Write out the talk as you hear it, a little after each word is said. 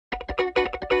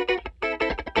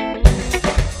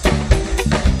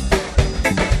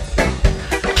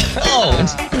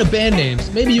speaking of band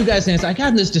names, maybe you guys answer. I got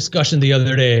in this discussion the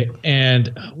other day,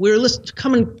 and we were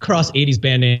coming across 80s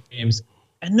band names,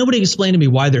 and nobody explained to me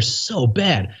why they're so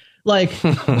bad. Like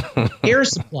Air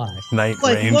Supply. Night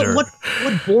like, Ranger. What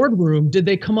boardroom did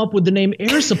they come up with the name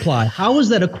Air Supply? How is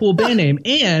that a cool band name?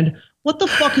 And what the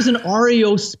fuck is an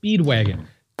REO Speedwagon?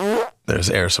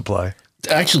 There's Air Supply.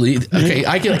 Actually, okay,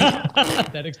 I can.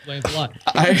 That explains a lot.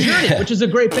 Journey, which is a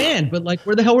great band, but like,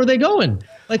 where the hell were they going?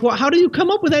 Like, well, how do you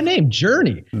come up with that name,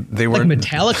 Journey? They like were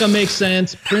Metallica makes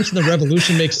sense. Prince and the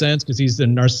Revolution makes sense because he's the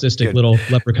narcissistic little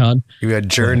leprechaun. You had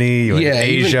Journey, you had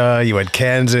Asia, you had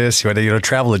Kansas, you had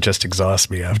travel that just exhausts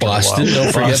me after Boston. a while.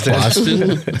 Don't forget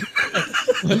Boston.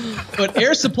 But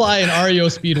Air Supply and REO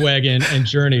Speedwagon and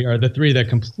Journey are the three that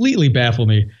completely baffle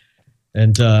me.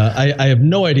 And I have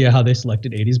no idea how they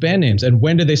selected 80s band names. And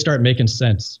when did they start making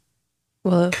sense?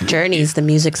 Well, Journey's the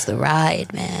music's the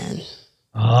ride, man.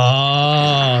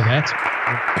 Oh, that's...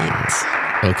 Thanks.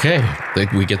 Okay, I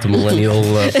think we get the millennial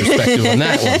perspective on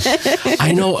that one.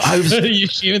 I know.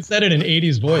 She even said it in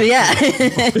 80s voice. Yeah.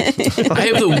 I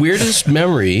have the weirdest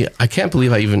memory. I can't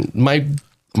believe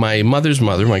my mother's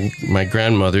mother, my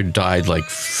grandmother died like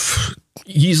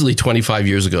easily 25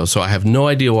 years ago. So I have no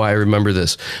idea why I remember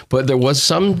this. But there was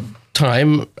some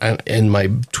time in my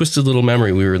twisted little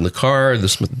memory, we were in the car.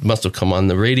 This must have come on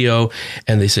the radio.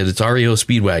 And they said, it's REO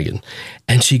Speedwagon.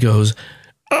 And she goes,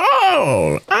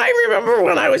 oh, I remember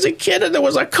when I was a kid and there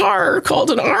was a car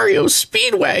called an REO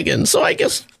Speedwagon. So I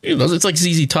guess, it's like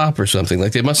ZZ Top or something.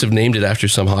 Like they must have named it after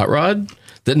some hot rod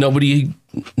that nobody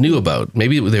knew about.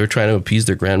 Maybe they were trying to appease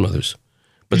their grandmothers.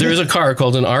 But there is a car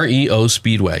called an REO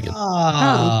Speedwagon.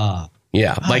 Ah.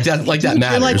 Yeah, like that matters.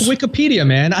 You're like Wikipedia,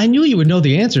 man. I knew you would know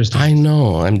the answers to I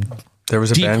know. I'm There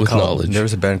was a deep band with called knowledge. There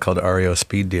was a band called REO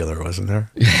Speed Dealer, wasn't there?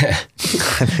 Yeah.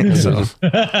 I think so.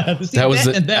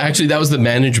 That was the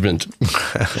management.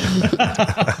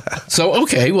 So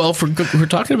okay, well, if we're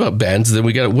talking about bands, then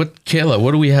we got Kayla,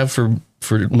 what do we have for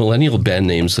millennial band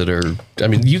names that are? I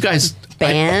mean, you guys.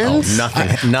 Bands? Nothing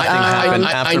happened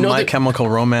after My Chemical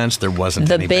Romance. There wasn't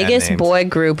the any biggest band names. boy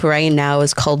group right now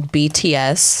is called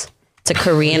BTS. It's a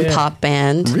Korean pop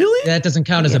band. Really? That doesn't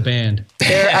count as a band.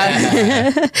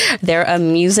 They're a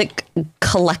music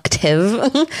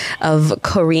collective of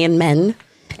Korean men.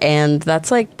 And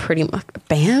that's like pretty much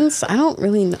bands. I don't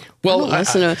really know. Well, I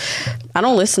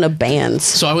don't listen to bands.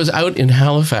 So I was out in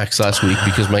Halifax last week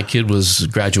because my kid was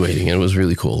graduating and it was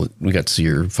really cool. We got to see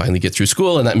her finally get through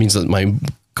school. And that means that my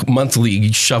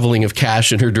monthly shoveling of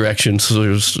cash in her direction sort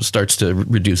of starts to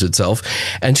reduce itself.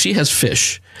 And she has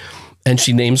fish. And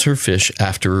she names her fish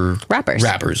after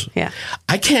rappers. Yeah.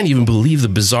 I can't even believe the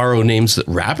bizarro names that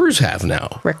rappers have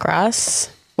now. Rick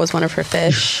Ross was one of her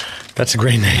fish. That's a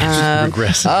great name.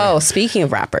 Regressive. Oh, speaking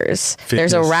of rappers,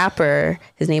 there's a rapper.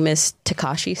 His name is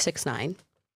Tekashi 6ix9ine.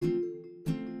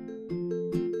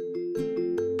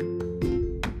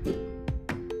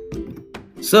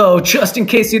 So, just in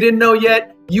case you didn't know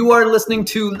yet, you are listening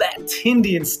to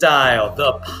Latindian Style,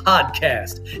 the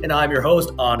podcast. And I'm your host,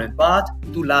 Anand Bhatt,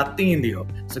 tu Latindio.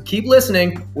 So keep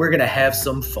listening. We're going to have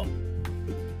some fun.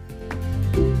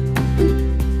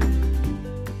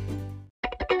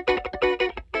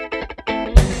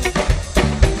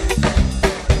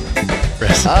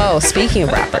 Oh, speaking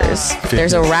of rappers,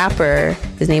 there's a rapper.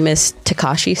 His name is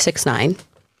Tekashi 6ix9ine.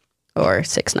 Or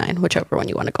 6ix9ine, whichever one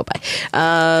you want to go by.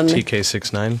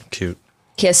 TK69, cute.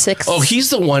 He has six. Oh, he's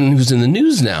the one who's in the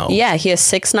news now. Yeah, he has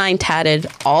 6ix9ine tatted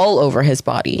all over his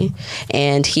body,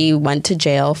 and he went to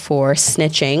jail for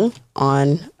snitching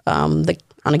on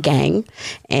a gang.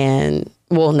 And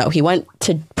well, no, he went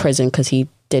to prison because he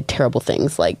did terrible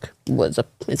things, like is a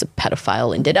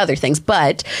pedophile and did other things.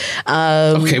 But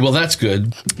okay, well that's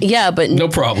good. Yeah, but no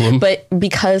problem. But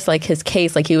because like his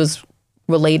case, like he was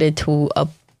related to a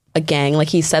gang, like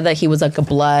he said that he was like a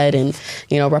blood and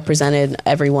represented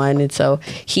everyone, and so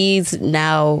he's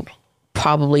now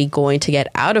probably going to get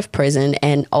out of prison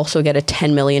and also get a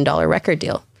 $10 million record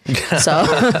deal. So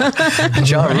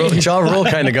Ja Rule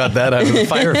kind of got that out of the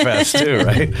Fire Fest too,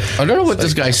 right? I don't know what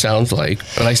this guy sounds like,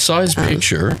 but I saw his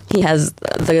picture. He has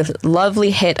the lovely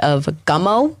hit of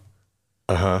Gummo.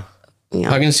 I'm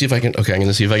gonna see if I can. Okay, I'm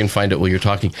gonna see if I can find it while you're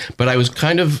talking. But I was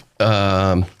kind of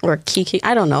or Kiki.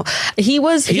 I don't know. He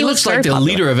looks like the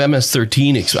leader of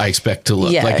MS-13. I expect to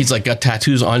look like he's like got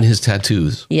tattoos on his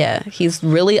tattoos. Yeah, he's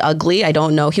really ugly. I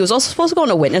don't know. He was also supposed to go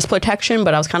into witness protection,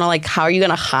 but I was kind of like, how are you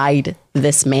gonna hide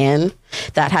this man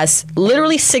that has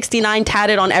literally 69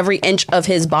 tatted on every inch of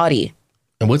his body?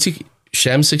 And what's he?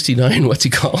 Shem 69. What's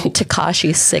he called?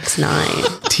 Tekashi 69.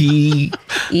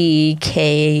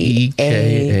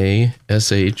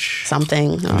 TEKASH.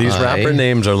 Something. These rapper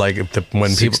names are like when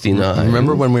 69. people.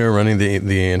 Remember when we were running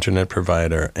the internet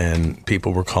provider and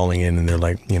people were calling in and they're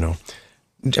like, you know,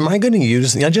 am I going to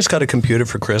use? I just got a computer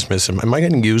for Christmas. Am I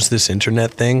going to use this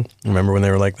internet thing? Remember when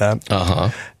they were like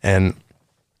that? And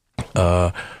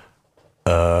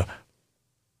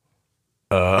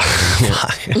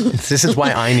this is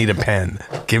why I need a pen.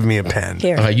 Give me a pen.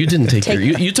 Here. You didn't take your.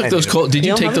 You took those cold. Did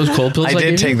you take those cold pills? I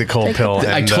did take the cold pill.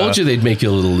 I told you they'd make you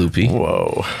a little loopy.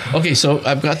 Whoa. Okay, so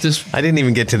I've got this. I didn't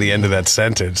even get to the end of that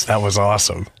sentence. That was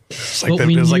awesome. It's like, But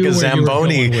it was like we a knew where you were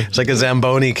Zamboni. going with It's like a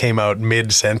Zamboni came out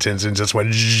mid-sentence and just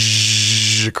went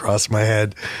across my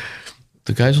head.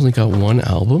 The guy's only got one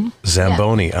album,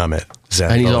 Zamboni, Amit.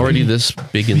 Zamboni. and he's already this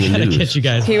big in the Gotta news. get you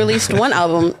guys. He released one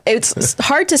album. It's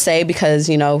hard to say because,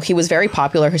 you know, he was very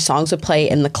popular. His songs would play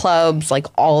in the clubs, like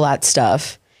all that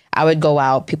stuff. I would go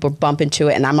out, people would bump into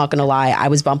it, and I'm not going to lie, I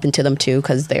was bumping to them too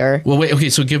because they're... Well, wait. Okay,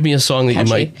 so give me a song that I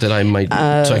might,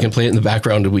 so I can play it in the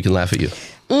background and we can laugh at you.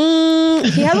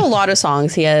 He has a lot of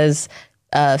songs. He has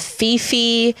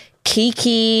Fifi,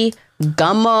 Kiki,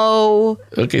 Gummo.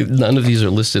 Okay, none of these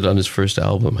are listed on his first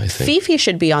album, I think. Fifi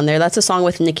should be on there. That's a song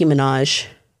with Nicki Minaj.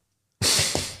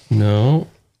 No.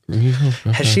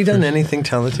 Has she done anything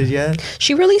talented yet?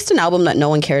 She released an album that no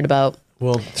one cared about.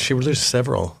 Well, she released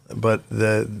several, but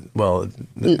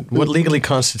what legally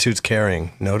constitutes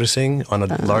caring? Noticing on a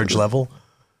large level?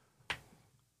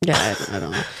 Yeah, I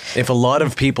don't know. If a lot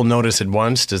of people notice it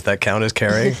once, does that count as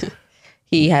caring?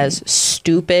 He has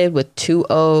Stupid with 2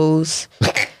 O's.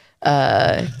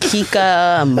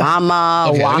 Kika, Mama,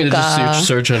 Okay, Waka. I'm going to just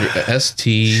search under ST.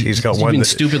 She's got You one mean that-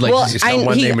 stupid like Well, He's got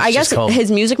one name, it's I just guess called-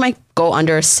 his music might go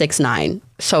under 6ix9ine.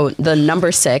 So the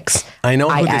number 6. I know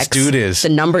who IX, this dude is. The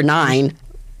number 9.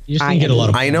 You just didn't get a lot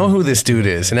of. I know who this dude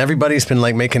is, and everybody's been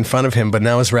like making fun of him, but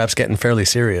now his rap's getting fairly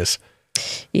serious.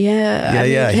 Yeah. I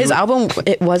mean, yeah, his album,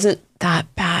 it wasn't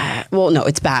that bad. Well, no,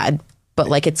 it's bad, but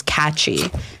like it's catchy.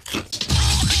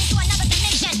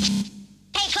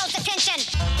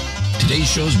 Today's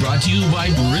show is brought to you by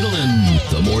Ritalin.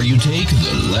 The more you take,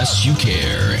 the less you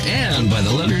care. And by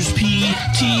the letters P,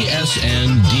 T, S,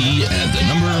 and D, and the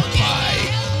number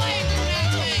pi.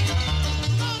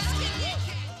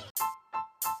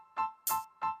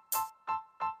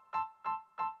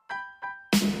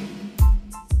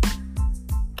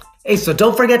 Hey, so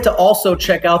don't forget to also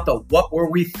check out the What Were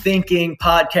We Thinking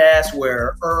podcast,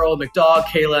 where Earl, McDowell,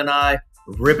 Kayla, and I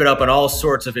rip it up on all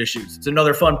sorts of issues. It's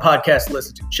another fun podcast to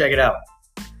listen to. Check it out.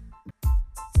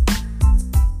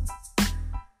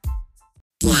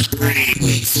 All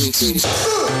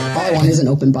I want is an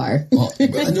open bar. That's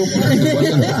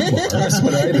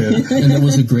what I did. And it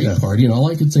was a great party, and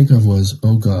all I could think of was,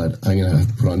 oh God, I'm going to have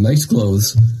to put on nice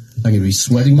clothes. I'm going to be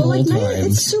sweating the whole time.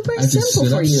 It's super I have to simple sit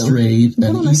for up you. straight and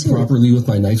Hold on, eat let's hear it. properly with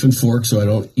my knife and fork so I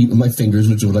don't eat with my fingers,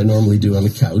 which is what I normally do on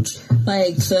the couch.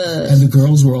 Like And the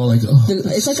girls were all like, oh,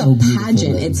 it's like so a beautiful.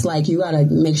 pageant. It's like you gotta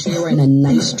make sure you're wearing a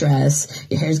nice dress.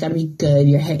 Your hair's gotta be good.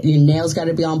 Your nails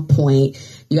gotta be on point.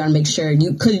 You gotta make sure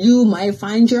you might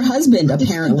find your husband.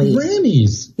 Apparently,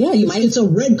 Grammys. yeah, you might. It's a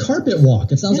red carpet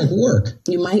walk. It sounds like work.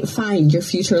 You might find your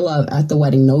future love at the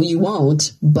wedding. No, you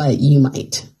won't, but you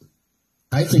might.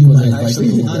 I think when I invite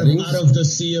people to weddings, Out of the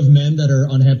sea of men that are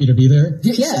unhappy to be there.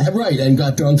 Yeah. right, and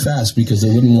got drunk fast because they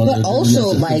wouldn't want to. But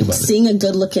also, like, seeing a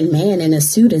good-looking man in a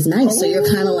suit is nice. So you're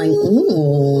kind of like,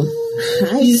 ooh,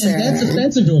 hi, sir. And that's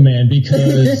offensive to a man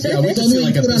because Yeah, we just suddenly feel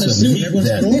like you a put on a piece of suit meat and everyone's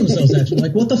then. throwing themselves at you.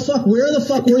 Like, what the fuck? Where the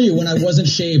fuck were you when I wasn't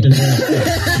shaved and wearing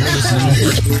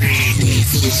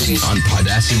On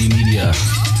Podacity Media.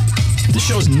 The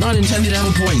show is not intended to have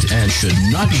a point and should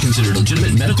not be considered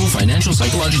legitimate medical, financial,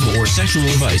 psychological, or sexual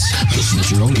advice. Listen at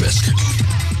your own risk.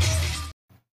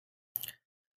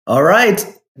 All right.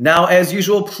 Now, as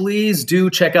usual, please do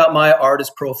check out my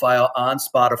artist profile on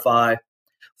Spotify.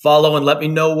 Follow and let me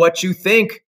know what you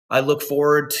think. I look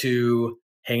forward to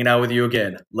hanging out with you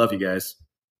again. Love you guys.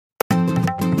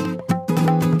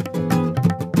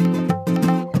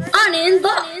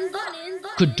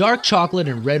 Could dark chocolate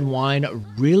and red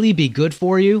wine really be good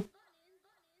for you?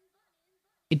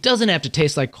 It doesn't have to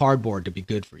taste like cardboard to be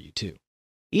good for you, too.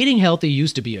 Eating healthy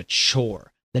used to be a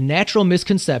chore. The natural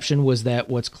misconception was that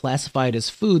what's classified as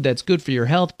food that's good for your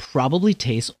health probably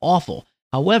tastes awful.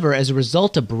 However, as a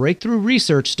result of breakthrough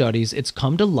research studies, it's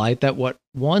come to light that what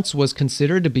once was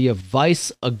considered to be a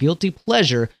vice, a guilty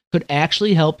pleasure, could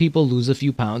actually help people lose a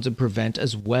few pounds and prevent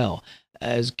as well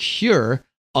as cure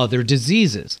other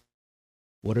diseases.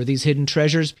 What are these hidden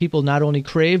treasures people not only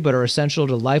crave but are essential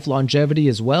to life longevity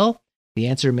as well? The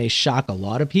answer may shock a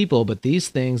lot of people, but these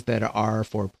things that are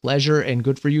for pleasure and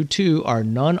good for you too are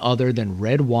none other than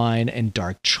red wine and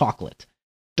dark chocolate.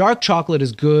 Dark chocolate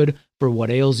is good for what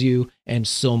ails you and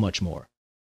so much more.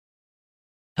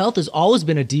 Health has always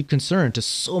been a deep concern to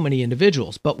so many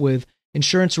individuals, but with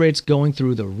insurance rates going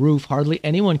through the roof, hardly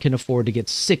anyone can afford to get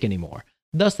sick anymore.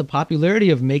 Thus, the popularity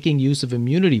of making use of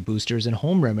immunity boosters and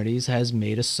home remedies has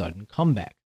made a sudden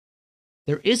comeback.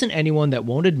 There isn't anyone that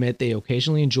won't admit they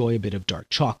occasionally enjoy a bit of dark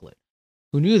chocolate.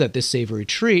 Who knew that this savory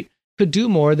treat could do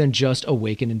more than just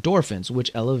awaken endorphins,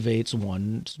 which elevates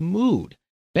one's mood?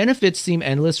 Benefits seem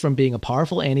endless, from being a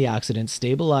powerful antioxidant,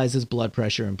 stabilizes blood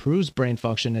pressure, improves brain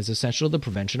function, is essential to the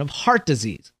prevention of heart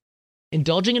disease.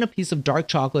 Indulging in a piece of dark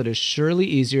chocolate is surely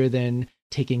easier than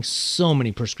taking so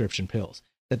many prescription pills,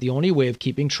 that the only way of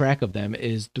keeping track of them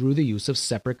is through the use of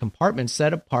separate compartments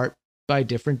set apart by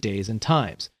different days and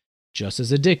times. Just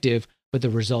as addictive, but the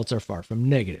results are far from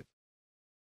negative.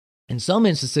 In some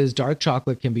instances, dark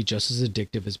chocolate can be just as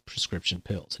addictive as prescription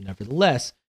pills.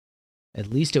 Nevertheless,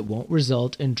 at least it won't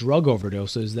result in drug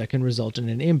overdoses that can result in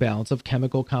an imbalance of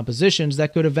chemical compositions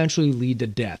that could eventually lead to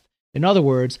death. In other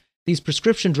words, these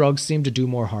prescription drugs seem to do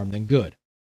more harm than good.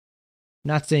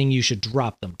 Not saying you should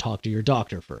drop them, talk to your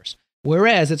doctor first.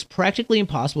 Whereas it's practically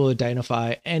impossible to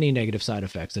identify any negative side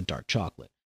effects of dark chocolate.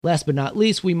 Last but not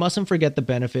least, we mustn't forget the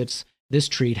benefits this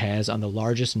treat has on the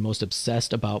largest and most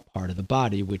obsessed about part of the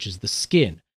body, which is the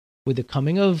skin. With the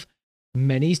coming of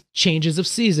many changes of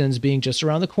seasons being just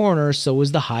around the corner, so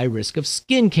is the high risk of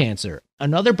skin cancer.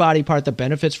 Another body part that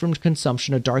benefits from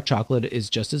consumption of dark chocolate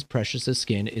is just as precious as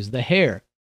skin is the hair.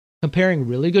 Comparing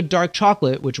really good dark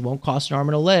chocolate, which won't cost an arm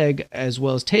and a leg, as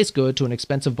well as taste good, to an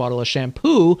expensive bottle of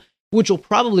shampoo, which will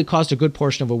probably cost a good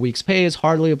portion of a week's pay, it's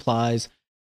hardly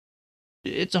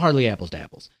apples to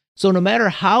apples. So no matter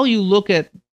how you look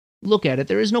at it,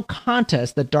 there is no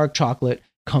contest that dark chocolate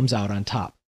comes out on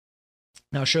top.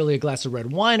 Now, surely a glass of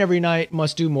red wine every night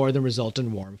must do more than result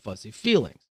in warm, fuzzy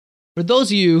feelings. For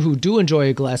those of you who do enjoy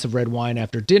a glass of red wine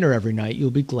after dinner every night, you'll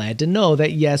be glad to know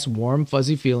that yes, warm,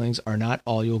 fuzzy feelings are not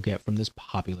all you'll get from this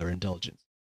popular indulgence.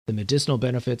 The medicinal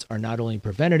benefits are not only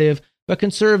preventative, but can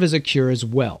serve as a cure as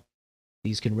well.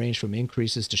 These can range from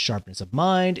increases to sharpness of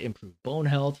mind, improve bone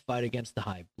health, fight against the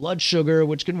high blood sugar,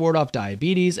 which can ward off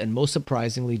diabetes, and most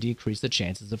surprisingly decrease the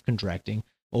chances of contracting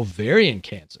ovarian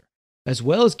cancer, as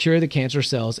well as cure the cancer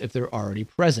cells if they're already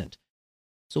present.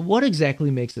 So what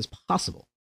exactly makes this possible?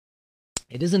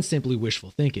 It isn't simply wishful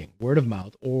thinking, word of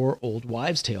mouth, or old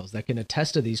wives' tales that can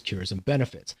attest to these cures and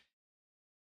benefits.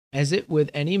 As with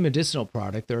any medicinal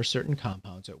product, there are certain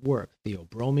compounds at work.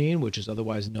 Theobromine, which is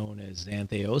otherwise known as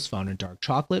xanthose, found in dark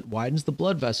chocolate, widens the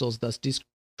blood vessels, thus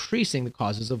decreasing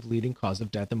the leading cause of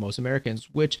death in most Americans,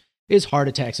 which is heart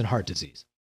attacks and heart disease.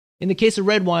 In the case of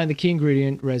red wine, the key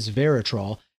ingredient,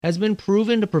 resveratrol, has been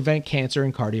proven to prevent cancer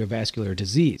and cardiovascular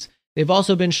disease. They've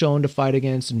also been shown to fight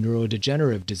against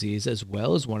neurodegenerative disease, as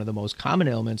well as one of the most common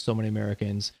ailments so many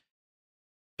Americans,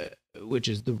 which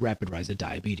is the rapid rise of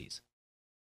diabetes.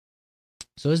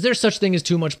 So is there such thing as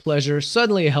too much pleasure?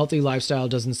 Suddenly a healthy lifestyle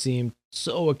doesn't seem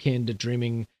so akin to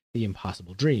dreaming the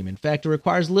impossible dream. In fact, it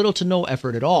requires little to no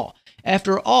effort at all.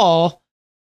 After all,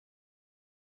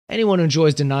 anyone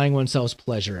enjoys denying oneself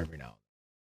pleasure every now and then.